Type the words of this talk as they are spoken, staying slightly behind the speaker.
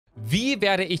Wie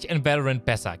werde ich in Valorant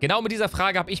besser? Genau mit dieser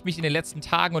Frage habe ich mich in den letzten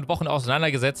Tagen und Wochen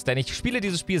auseinandergesetzt, denn ich spiele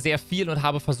dieses Spiel sehr viel und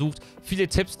habe versucht, viele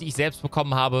Tipps, die ich selbst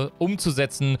bekommen habe,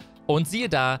 umzusetzen. Und siehe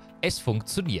da, es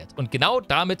funktioniert. Und genau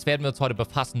damit werden wir uns heute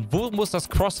befassen. Wo muss das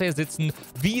Crosshair sitzen?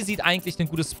 Wie sieht eigentlich ein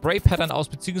gutes Spray-Pattern aus?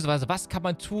 Beziehungsweise was kann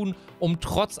man tun, um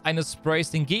trotz eines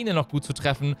Sprays den Gegner noch gut zu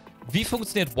treffen? Wie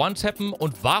funktioniert One-Tappen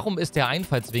und warum ist der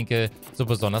Einfallswinkel so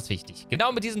besonders wichtig?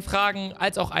 Genau mit diesen Fragen,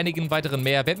 als auch einigen weiteren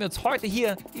mehr, werden wir uns heute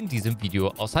hier in diesem Video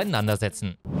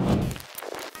auseinandersetzen.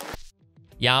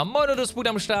 Ja, moin und das Uhr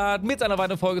am Start mit einer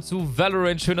weiteren Folge zu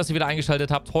Valorant. Schön, dass ihr wieder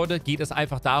eingeschaltet habt. Heute geht es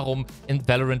einfach darum, in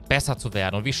Valorant besser zu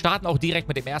werden. Und wir starten auch direkt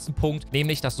mit dem ersten Punkt,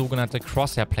 nämlich das sogenannte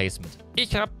Crosshair Placement.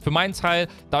 Ich habe für meinen Teil,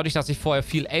 dadurch, dass ich vorher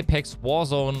viel Apex,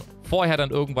 Warzone, vorher dann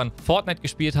irgendwann Fortnite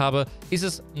gespielt habe, ist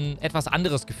es ein etwas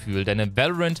anderes Gefühl, denn in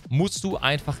Valorant musst du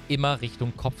einfach immer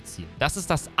Richtung Kopf zielen. Das ist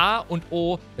das A und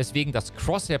O, weswegen das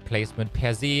Crosshair-Placement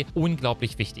per se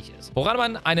unglaublich wichtig ist. Woran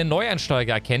man einen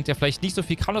Neueinsteiger erkennt, der vielleicht nicht so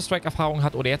viel Counter-Strike-Erfahrung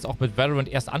hat oder jetzt auch mit Valorant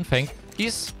erst anfängt,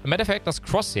 ist im Endeffekt das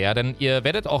Crosshair, denn ihr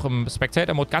werdet auch im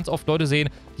Spectator-Mode ganz oft Leute sehen,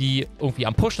 die irgendwie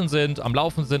am Pushen sind, am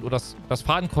Laufen sind oder das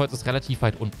Fadenkreuz ist relativ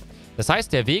weit unten. Das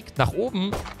heißt, der Weg nach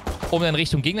oben, um in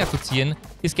Richtung Gegner zu zielen,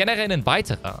 ist generell ein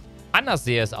weiterer. Anders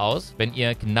sähe es aus, wenn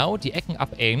ihr genau die Ecken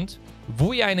abaimt,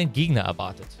 wo ihr einen Gegner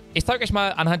erwartet. Ich zeige euch mal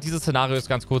anhand dieses Szenarios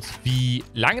ganz kurz, wie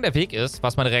lange der Weg ist,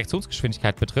 was meine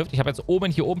Reaktionsgeschwindigkeit betrifft. Ich habe jetzt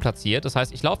oben hier oben platziert. Das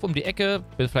heißt, ich laufe um die Ecke,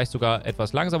 bin vielleicht sogar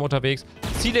etwas langsam unterwegs,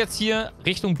 ziele jetzt hier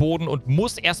Richtung Boden und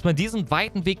muss erstmal diesen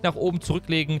weiten Weg nach oben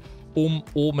zurücklegen, um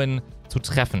oben zu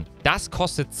treffen. Das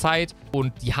kostet Zeit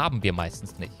und die haben wir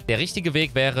meistens nicht. Der richtige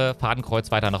Weg wäre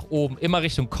Fadenkreuz weiter nach oben, immer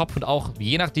Richtung Kopf und auch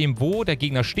je nachdem, wo der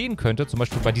Gegner stehen könnte, zum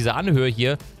Beispiel bei dieser Anhöhe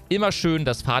hier, immer schön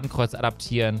das Fadenkreuz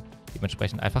adaptieren,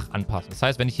 dementsprechend einfach anpassen. Das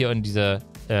heißt, wenn ich hier in diese,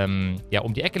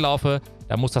 um die Ecke laufe,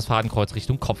 dann muss das Fadenkreuz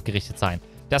Richtung Kopf gerichtet sein.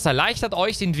 Das erleichtert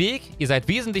euch den Weg, ihr seid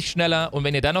wesentlich schneller und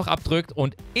wenn ihr dann noch abdrückt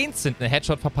und instant einen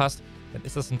Headshot verpasst, dann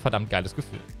ist das ein verdammt geiles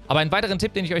Gefühl. Aber einen weiteren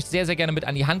Tipp, den ich euch sehr, sehr gerne mit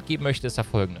an die Hand geben möchte, ist der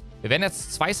folgende. Wir werden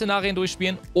jetzt 2 Szenarien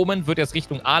durchspielen. Omen wird jetzt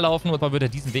Richtung A laufen und man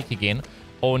wird diesen Weg hier gehen.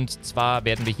 Und zwar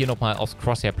werden wir hier nochmal aufs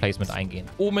Crosshair-Placement eingehen.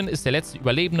 Omen ist der letzte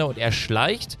Überlebende und er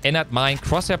schleicht. Ändert mein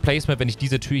Crosshair-Placement, wenn ich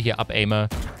diese Tür hier abaime,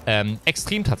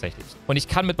 extrem tatsächlich. Und ich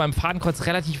kann mit meinem Fadenkreuz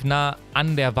relativ nah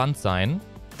an der Wand sein.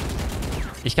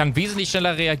 Ich kann wesentlich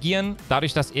schneller reagieren,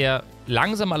 dadurch, dass er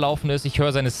langsamer laufen ist. Ich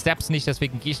höre seine Steps nicht,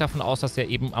 deswegen gehe ich davon aus, dass er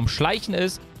eben am Schleichen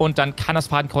ist. Und dann kann das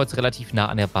Fadenkreuz relativ nah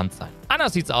an der Wand sein.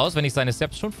 Anders sieht es aus, wenn ich seine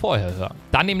Steps schon vorher höre.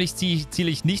 Dann nämlich ziele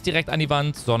ich nicht direkt an die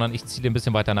Wand, sondern ich ziele ein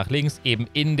bisschen weiter nach links, eben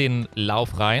in den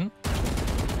Lauf rein,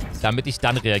 damit ich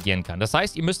dann reagieren kann. Das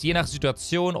heißt, ihr müsst je nach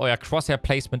Situation euer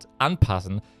Crosshair-Placement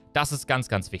anpassen. Das ist ganz,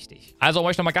 ganz wichtig. Also, um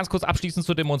euch nochmal ganz kurz abschließend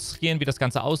zu demonstrieren, wie das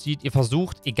Ganze aussieht. Ihr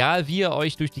versucht, egal wie ihr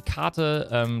euch durch die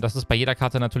Karte, das ist bei jeder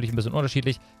Karte natürlich ein bisschen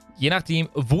unterschiedlich, je nachdem,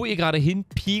 wo ihr gerade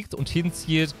hinpiekt und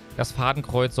hinzielt, das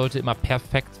Fadenkreuz sollte immer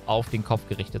perfekt auf den Kopf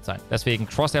gerichtet sein. Deswegen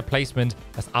Crosshair Placement,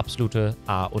 das absolute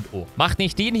A und O. Macht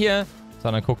nicht den hier,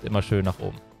 sondern guckt immer schön nach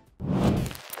oben.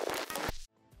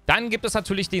 Dann gibt es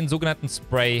natürlich den sogenannten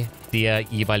Spray der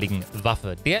jeweiligen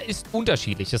Waffe. Der ist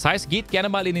unterschiedlich. Das heißt, geht gerne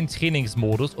mal in den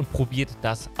Trainingsmodus und probiert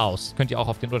das aus. Könnt ihr auch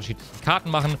auf den unterschiedlichen Karten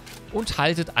machen und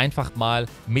haltet einfach mal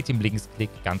mit dem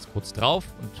Linksklick ganz kurz drauf.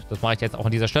 Und das mache ich jetzt auch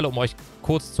an dieser Stelle, um euch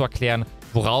kurz zu erklären,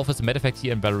 worauf es im Endeffekt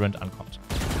hier in Valorant ankommt.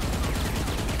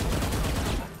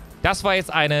 Das war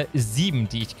jetzt eine 7,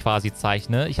 die ich quasi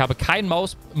zeichne. Ich habe kein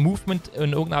Maus-Movement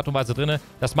in irgendeiner Art und Weise drin.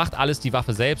 Das macht alles die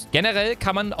Waffe selbst. Generell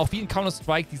kann man auch wie in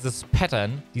Counter-Strike dieses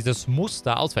Pattern, dieses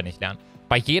Muster auswendig lernen.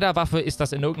 Bei jeder Waffe ist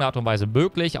das in irgendeiner Art und Weise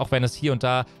möglich, auch wenn es hier und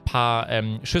da ein paar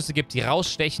Schüsse gibt, die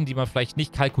rausstechen, die man vielleicht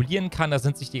nicht kalkulieren kann. Da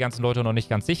sind sich die ganzen Leute noch nicht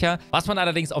ganz sicher. Was man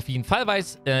allerdings auf jeden Fall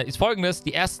weiß, ist folgendes.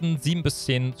 Die ersten 7 bis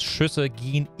 10 Schüsse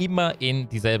gehen immer in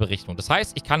dieselbe Richtung. Das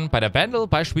heißt, ich kann bei der Vandal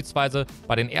beispielsweise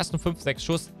bei den ersten 5, 6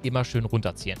 Schuss immer schön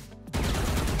runterziehen.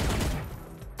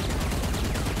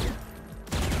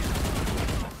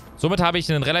 Somit habe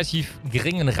ich einen relativ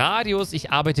geringen Radius.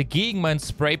 Ich arbeite gegen meinen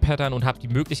Spray-Pattern und habe die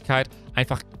Möglichkeit,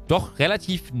 einfach doch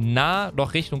relativ nah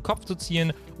noch Richtung Kopf zu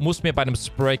zielen. Muss mir bei einem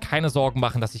Spray keine Sorgen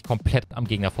machen, dass ich komplett am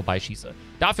Gegner vorbeischieße.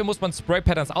 Dafür muss man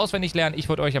Spray-Patterns auswendig lernen. Ich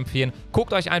würde euch empfehlen,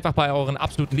 guckt euch einfach bei euren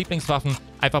absoluten Lieblingswaffen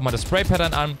einfach mal das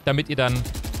Spray-Pattern an, damit ihr dann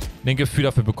ein Gefühl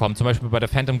dafür bekommt. Zum Beispiel bei der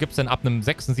Phantom gibt es dann ab einem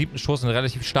 6., 7. Schuss einen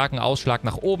relativ starken Ausschlag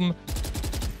nach oben.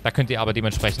 Da könnt ihr aber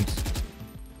dementsprechend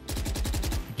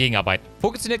gegenarbeiten.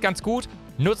 Funktioniert ganz gut.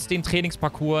 Nutzt den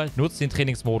Trainingsparcours, nutzt den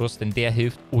Trainingsmodus, denn der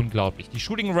hilft unglaublich. Die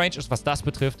Shooting Range ist, was das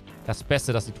betrifft, das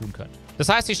Beste, das ihr tun könnt. Das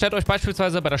heißt, ihr stellt euch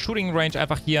beispielsweise bei der Shooting Range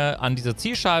einfach hier an diese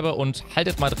Zielscheibe und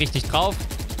haltet mal richtig drauf.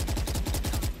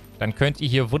 dann könnt ihr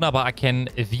hier wunderbar erkennen,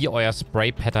 wie euer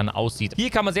Spray-Pattern aussieht.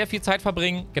 Hier kann man sehr viel Zeit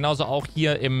verbringen, genauso auch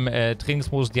hier im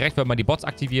Trainingsmodus direkt, wenn man die Bots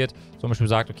aktiviert. Zum Beispiel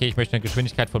sagt, okay, ich möchte eine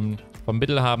Geschwindigkeit vom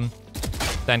Mittel haben.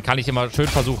 Dann kann ich immer schön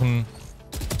versuchen,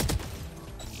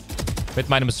 mit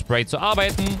meinem Spray zu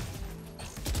arbeiten.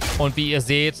 Und wie ihr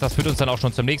seht, das führt uns dann auch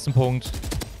schon zum nächsten Punkt.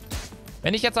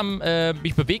 Wenn ich jetzt am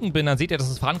mich bewegen bin, dann seht ihr, dass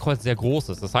das Fadenkreuz sehr groß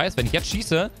ist. Das heißt, wenn ich jetzt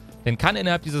schieße, dann kann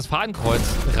innerhalb dieses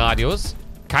Fadenkreuzradius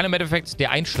kann im Endeffekt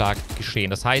der Einschlag geschehen.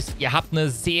 Das heißt, ihr habt eine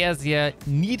sehr, sehr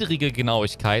niedrige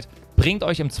Genauigkeit, bringt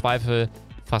euch im Zweifel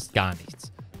fast gar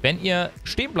nichts. Wenn ihr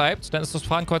stehen bleibt, dann ist das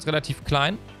Fadenkreuz relativ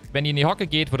klein. Wenn ihr in die Hocke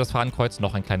geht, wird das Fadenkreuz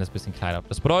noch ein kleines bisschen kleiner.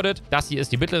 Das bedeutet, das hier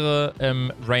ist die mittlere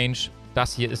Range,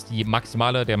 das hier ist der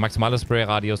maximale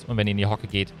Spray-Radius und wenn ihr in die Hocke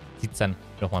geht, sieht es dann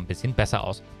nochmal ein bisschen besser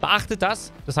aus. Beachtet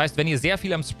das. Das heißt, wenn ihr sehr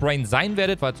viel am Sprayen sein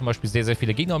werdet, weil zum Beispiel sehr, sehr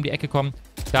viele Gegner um die Ecke kommen,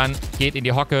 dann geht in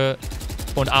die Hocke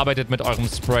und arbeitet mit eurem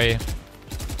Spray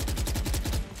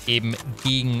eben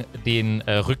gegen den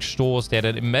Rückstoß, der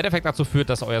dann im Endeffekt dazu führt,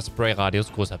 dass euer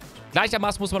Spray-Radius größer wird.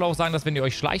 Gleichermaßen muss man auch sagen, dass wenn ihr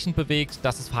euch schleichend bewegt,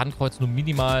 dass das Fadenkreuz nur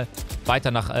minimal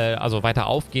weiter weiter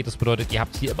aufgeht. Das bedeutet, ihr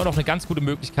habt hier immer noch eine ganz gute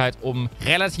Möglichkeit, um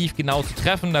relativ genau zu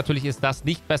treffen. Natürlich ist das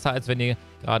nicht besser, als wenn ihr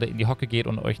gerade in die Hocke geht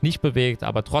und euch nicht bewegt,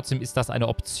 aber trotzdem ist das eine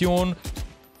Option,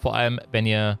 vor allem wenn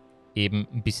ihr eben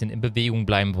ein bisschen in Bewegung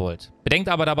bleiben wollt. Bedenkt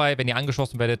aber dabei, wenn ihr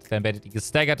angeschossen werdet, dann werdet ihr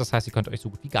gestaggert. Das heißt, ihr könnt euch so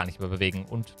gut wie gar nicht mehr bewegen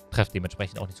und trefft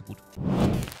dementsprechend auch nicht so gut.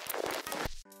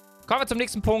 Kommen wir zum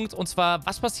nächsten Punkt. Und zwar,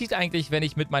 was passiert eigentlich, wenn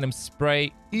ich mit meinem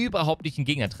Spray überhaupt nicht einen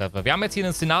Gegner treffe? Wir haben jetzt hier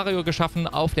ein Szenario geschaffen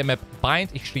auf der Map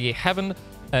Bind. Ich stehe Heaven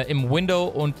im Window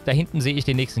und da hinten sehe ich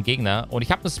den nächsten Gegner. Und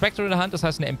ich habe eine Spectre in der Hand, das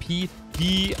heißt eine MP,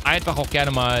 die einfach auch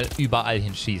gerne mal überall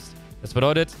hinschießt. Das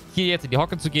bedeutet, hier jetzt in die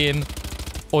Hocke zu gehen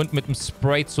und mit dem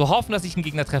Spray zu hoffen, dass ich einen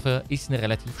Gegner treffe, ist eine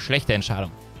relativ schlechte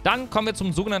Entscheidung. Dann kommen wir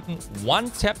zum sogenannten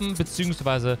One-Tappen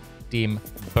bzw. dem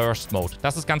Burst-Mode.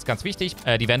 Das ist ganz, ganz wichtig.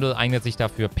 Die Vandal eignet sich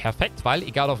dafür perfekt, weil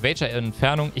egal auf welcher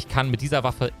Entfernung, ich kann mit dieser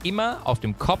Waffe immer auf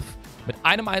dem Kopf mit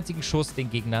einem einzigen Schuss den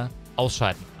Gegner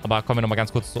ausschalten. Aber kommen wir nochmal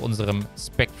ganz kurz zu unserem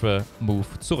Spectral-Move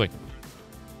zurück.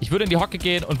 Ich würde in die Hocke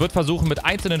gehen und würde versuchen, mit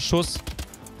einzelnen Schuss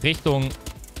Richtung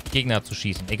Gegner zu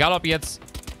schießen. Egal, ob ihr jetzt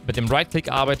mit dem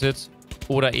Right-Click arbeitet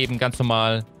oder eben ganz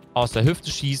normal aus der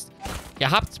Hüfte schießt.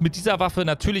 Ihr habt mit dieser Waffe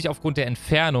natürlich aufgrund der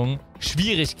Entfernung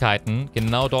Schwierigkeiten,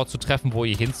 genau dort zu treffen, wo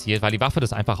ihr hinzielt, weil die Waffe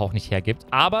das einfach auch nicht hergibt.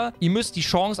 Aber ihr müsst die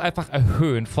Chance einfach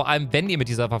erhöhen, vor allem wenn ihr mit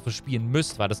dieser Waffe spielen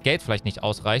müsst, weil das Geld vielleicht nicht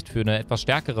ausreicht für eine etwas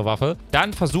stärkere Waffe.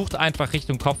 Dann versucht einfach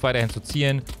Richtung Kopf weiterhin zu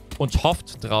zielen und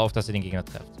hofft drauf, dass ihr den Gegner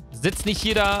trefft. Sitzt nicht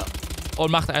hier da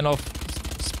und macht einen auf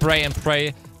Spray and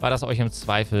Pray, weil das euch im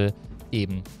Zweifel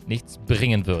eben nichts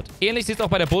bringen wird. Ähnlich sieht es auch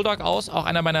bei der Bulldog aus. Auch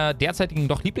einer meiner derzeitigen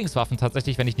doch Lieblingswaffen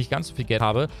tatsächlich, wenn ich nicht ganz so viel Geld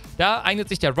habe. Da eignet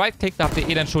sich der Right-Click. Da habt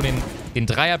ihr dann schon den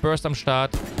Dreier-Burst am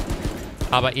Start.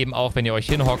 Aber eben auch, wenn ihr euch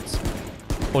hinhockt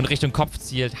und Richtung Kopf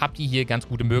zielt, habt ihr hier ganz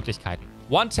gute Möglichkeiten.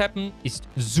 One-Tappen ist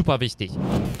super wichtig.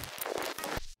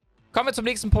 Kommen wir zum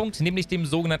nächsten Punkt, nämlich dem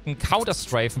sogenannten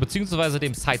Counter-Strafen bzw.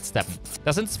 dem Side-Steppen.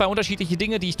 Das sind zwei unterschiedliche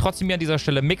Dinge, die ich trotzdem hier an dieser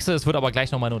Stelle mixe. Es wird aber gleich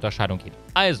nochmal eine Unterscheidung geben.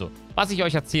 Also, was ich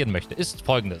euch erzählen möchte, ist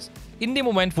folgendes. In dem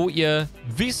Moment, wo ihr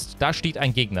wisst, da steht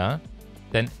ein Gegner,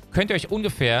 dann könnt ihr euch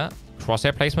ungefähr,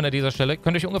 Crosshair-Placement an dieser Stelle,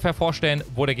 könnt ihr euch ungefähr vorstellen,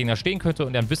 wo der Gegner stehen könnte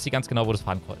und dann wisst ihr ganz genau, wo das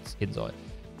Fadenkreuz hin soll.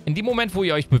 In dem Moment, wo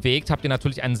ihr euch bewegt, habt ihr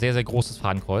natürlich ein sehr, sehr großes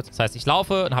Fadenkreuz. Das heißt, ich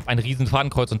laufe und habe ein riesen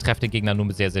Fadenkreuz und treffe den Gegner nur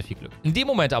mit sehr, sehr viel Glück. In dem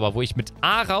Moment aber, wo ich mit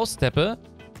A raussteppe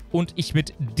und ich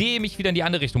mit D mich wieder in die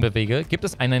andere Richtung bewege, gibt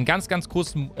es einen ganz, ganz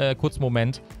kurzen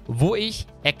Moment, wo ich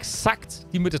exakt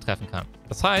die Mitte treffen kann.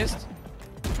 Das heißt,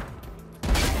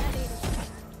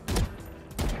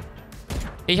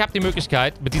 ich habe die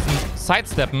Möglichkeit, mit diesem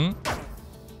Sidesteppen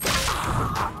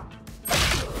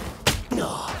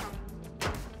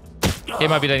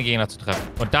immer wieder den Gegner zu treffen.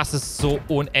 Und das ist so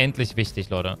unendlich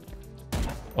wichtig, Leute.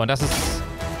 Und das ist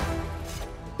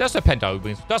der Penta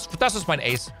übrigens. Das ist mein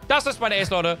Ace. Das ist mein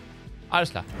Ace, Leute. Alles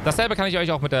klar. Dasselbe kann ich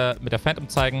euch auch mit der Phantom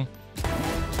zeigen.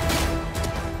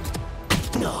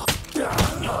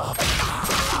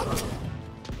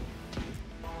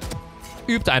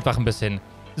 Übt einfach ein bisschen.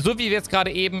 So wie wir jetzt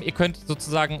gerade eben, ihr könnt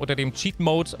sozusagen unter dem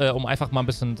Cheat-Mode, um einfach mal ein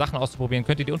bisschen Sachen auszuprobieren,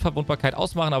 könnt ihr die Unverwundbarkeit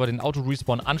ausmachen, aber den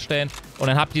Auto-Respawn anstellen und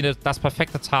dann habt ihr das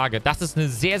perfekte Target. Das ist eine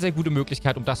sehr, sehr gute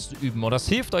Möglichkeit, um das zu üben. Und das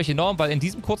hilft euch enorm, weil in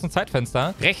diesem kurzen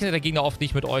Zeitfenster rechnet der Gegner oft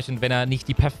nicht mit euch und wenn er nicht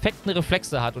die perfekten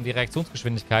Reflexe hat und die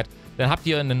Reaktionsgeschwindigkeit, dann habt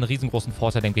ihr einen riesengroßen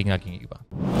Vorteil dem Gegner gegenüber.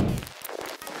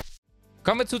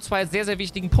 Kommen wir zu zwei sehr, sehr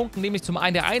wichtigen Punkten, nämlich zum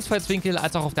einen der Einfallswinkel,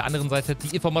 als auch auf der anderen Seite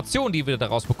die Informationen, die wir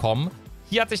daraus bekommen.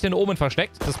 Hier hat sich ein Omen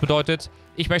versteckt. Das bedeutet,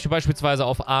 ich möchte beispielsweise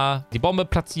auf A die Bombe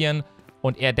platzieren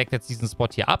und er deckt jetzt diesen Spot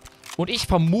hier ab. Und ich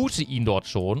vermute ihn dort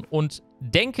schon und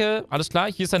denke, alles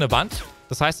klar, hier ist eine Wand.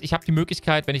 Das heißt, ich habe die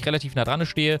Möglichkeit, wenn ich relativ nah dran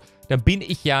stehe, dann bin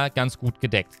ich ja ganz gut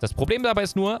gedeckt. Das Problem dabei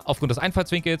ist nur, aufgrund des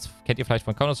Einfallswinkels, kennt ihr vielleicht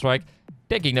von Counter-Strike,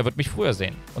 der Gegner wird mich früher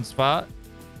sehen. Und zwar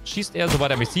schießt er,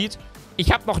 soweit er mich sieht.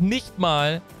 Ich habe noch nicht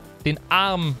mal den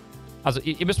Arm. Also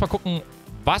ihr müsst mal gucken,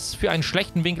 was für einen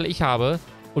schlechten Winkel ich habe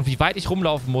und wie weit ich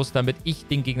rumlaufen muss, damit ich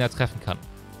den Gegner treffen kann.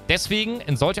 Deswegen,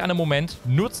 in solch einem Moment,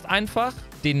 nutzt einfach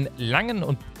den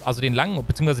langen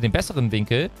bzw. den besseren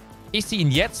Winkel. Ich sehe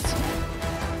ihn jetzt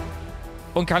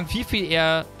und kann viel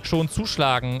eher schon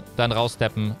zuschlagen, dann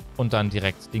raussteppen und dann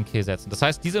direkt den Kill setzen. Das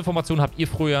heißt, diese Information habt ihr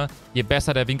früher, je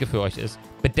besser der Winkel für euch ist.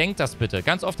 Bedenkt das bitte.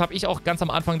 Ganz oft habe ich auch ganz am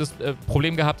Anfang das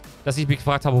Problem gehabt, dass ich mich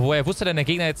gefragt habe, woher wusste denn der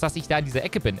Gegner jetzt, dass ich da in dieser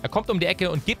Ecke bin? Er kommt um die Ecke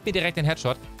und gibt mir direkt den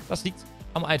Headshot. Das liegt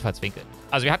am Einfallswinkel.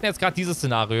 Also wir hatten jetzt gerade dieses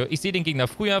Szenario. Ich sehe den Gegner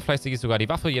früher, vielleicht sehe ich sogar die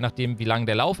Waffe, je nachdem, wie lang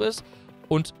der Lauf ist.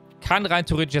 Und kann rein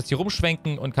theoretisch jetzt hier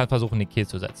rumschwenken und kann versuchen, den Kill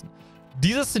zu setzen.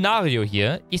 Dieses Szenario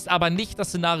hier ist aber nicht das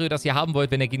Szenario, das ihr haben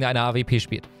wollt, wenn der Gegner eine AWP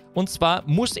spielt. Und zwar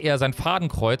muss er sein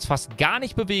Fadenkreuz fast gar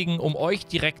nicht bewegen, um euch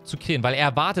direkt zu killen, weil er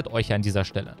erwartet euch ja an dieser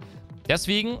Stelle.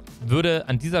 Deswegen würde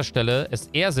an dieser Stelle es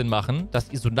eher Sinn machen, dass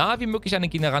ihr so nah wie möglich an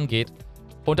den Gegner rangeht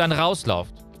und dann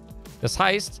rauslauft. Das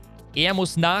heißt, er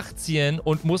muss nachzielen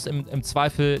und muss im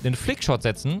Zweifel den Flickshot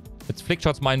setzen. Mit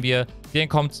Flickshots meinen wir, der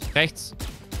kommt rechts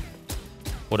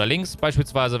oder links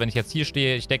beispielsweise. Wenn ich jetzt hier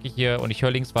stehe, ich decke hier und ich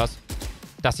höre links was,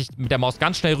 dass ich mit der Maus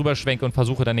ganz schnell rüberschwenke und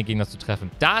versuche dann den Gegner zu treffen.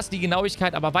 Da ist die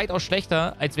Genauigkeit aber weitaus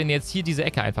schlechter, als wenn ihr jetzt hier diese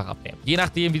Ecke einfach abnehmt. Je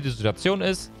nachdem, wie die Situation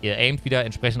ist, ihr aimt wieder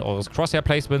entsprechend eures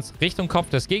Crosshair-Placements Richtung Kopf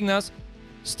des Gegners,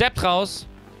 steppt raus,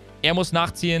 er muss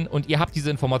nachziehen und ihr habt diese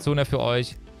Information ja für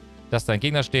euch, dass da ein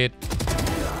Gegner steht.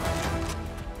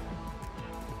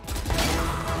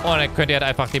 Und dann könnt ihr halt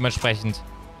einfach dementsprechend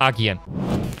agieren.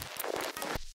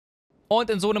 Und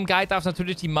in so einem Guide darf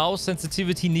natürlich die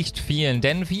Maus-Sensitivity nicht fehlen,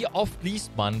 denn wie oft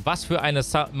liest man, was für eine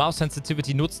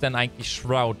Maus-Sensitivity nutzt denn eigentlich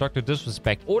Shroud, Dr.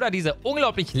 Disrespect oder diese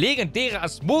unglaublich legendäre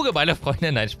aSmoogl, meine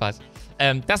Freunde? Nein, Spaß.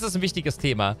 Das ist ein wichtiges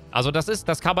Thema. Also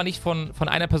das kann man nicht von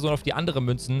einer Person auf die andere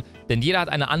münzen, denn jeder hat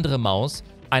eine andere Maus,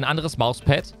 ein anderes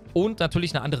Mauspad und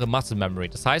natürlich eine andere Muscle Memory.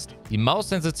 Das heißt, die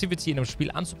Maus-Sensitivity in einem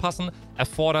Spiel anzupassen,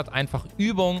 erfordert einfach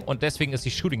Übung und deswegen ist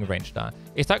die Shooting Range da.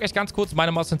 Ich zeige euch ganz kurz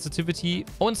meine Maus-Sensitivity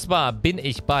und zwar bin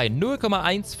ich bei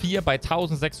 0,14 bei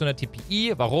 1600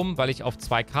 dpi. Warum? Weil ich auf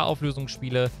 2K Auflösung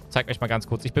spiele. Ich zeige euch mal ganz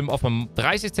kurz. Ich bin auf einem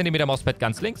 30 cm Mauspad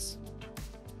ganz links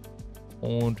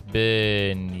und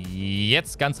bin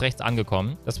jetzt ganz rechts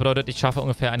angekommen. Das bedeutet, ich schaffe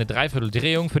ungefähr eine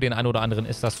Dreiviertel-Drehung. Für den einen oder anderen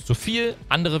ist das zu viel.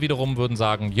 Andere wiederum würden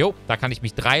sagen, jo, da kann ich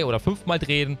mich 3- oder 5-mal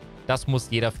drehen. Das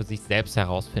muss jeder für sich selbst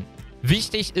herausfinden.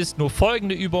 Wichtig ist nur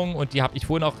folgende Übung und die habe ich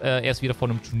vorhin auch erst wieder vor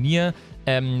einem Turnier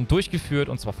durchgeführt.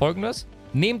 Und zwar folgendes.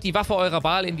 Nehmt die Waffe eurer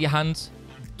Wahl in die Hand,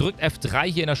 drückt F3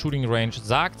 hier in der Shooting Range,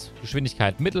 sagt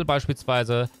Geschwindigkeit Mittel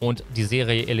beispielsweise und die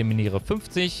Serie eliminiere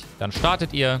 50. Dann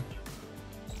startet ihr.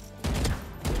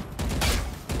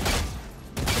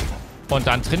 Und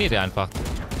dann trainiert ihr einfach.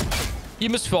 Ihr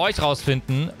müsst für euch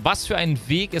rausfinden, was für ein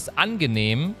Weg ist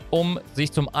angenehm, um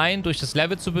sich zum einen durch das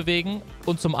Level zu bewegen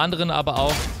und zum anderen aber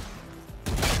auch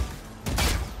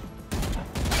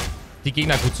die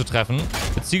Gegner gut zu treffen,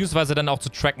 beziehungsweise dann auch zu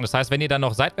tracken. Das heißt, wenn ihr dann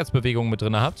noch Seitwärtsbewegungen mit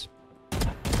drin habt,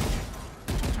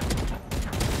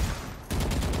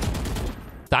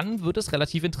 dann wird es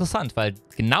relativ interessant, weil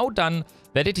genau dann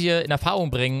werdet ihr in Erfahrung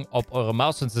bringen, ob eure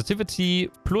Mouse Sensitivity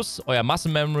plus euer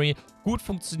Muscle Memory gut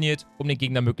funktioniert, um den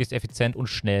Gegner möglichst effizient und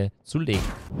schnell zu legen.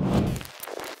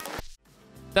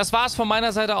 Das war's von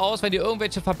meiner Seite aus. Wenn ihr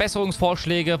irgendwelche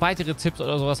Verbesserungsvorschläge, weitere Tipps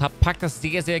oder sowas habt, packt das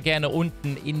sehr, sehr gerne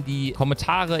unten in die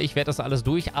Kommentare. Ich werde das alles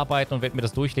durcharbeiten und werde mir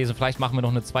das durchlesen. Vielleicht machen wir noch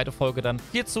eine zweite Folge dann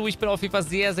hierzu. Ich bin auf jeden Fall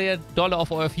sehr, sehr doll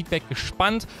auf euer Feedback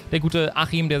gespannt. Der gute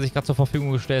Achim, der sich gerade zur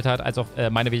Verfügung gestellt hat, als auch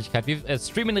meine Wenigkeit. Wir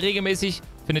streamen regelmäßig.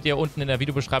 Findet ihr unten in der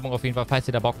Videobeschreibung auf jeden Fall, falls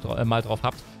ihr da Bock mal drauf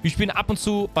habt. Wir spielen ab und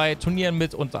zu bei Turnieren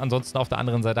mit und ansonsten auf der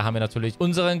anderen Seite haben wir natürlich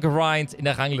unseren Grind in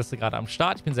der Rangliste gerade am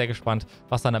Start. Ich bin sehr gespannt,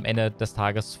 was dann am Ende des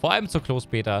Tages, vor allem zur Close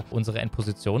Beta, unsere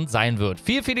Endposition sein wird.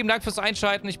 Vielen, vielen Dank fürs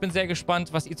Einschalten. Ich bin sehr gespannt,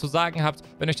 was ihr zu sagen habt.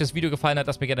 Wenn euch das Video gefallen hat,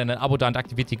 lasst mir gerne ein Abo da und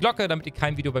aktiviert die Glocke, damit ihr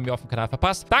kein Video bei mir auf dem Kanal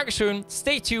verpasst. Dankeschön,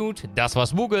 stay tuned, das war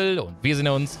aSmoogl und wir sehen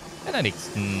uns in der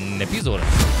nächsten Episode.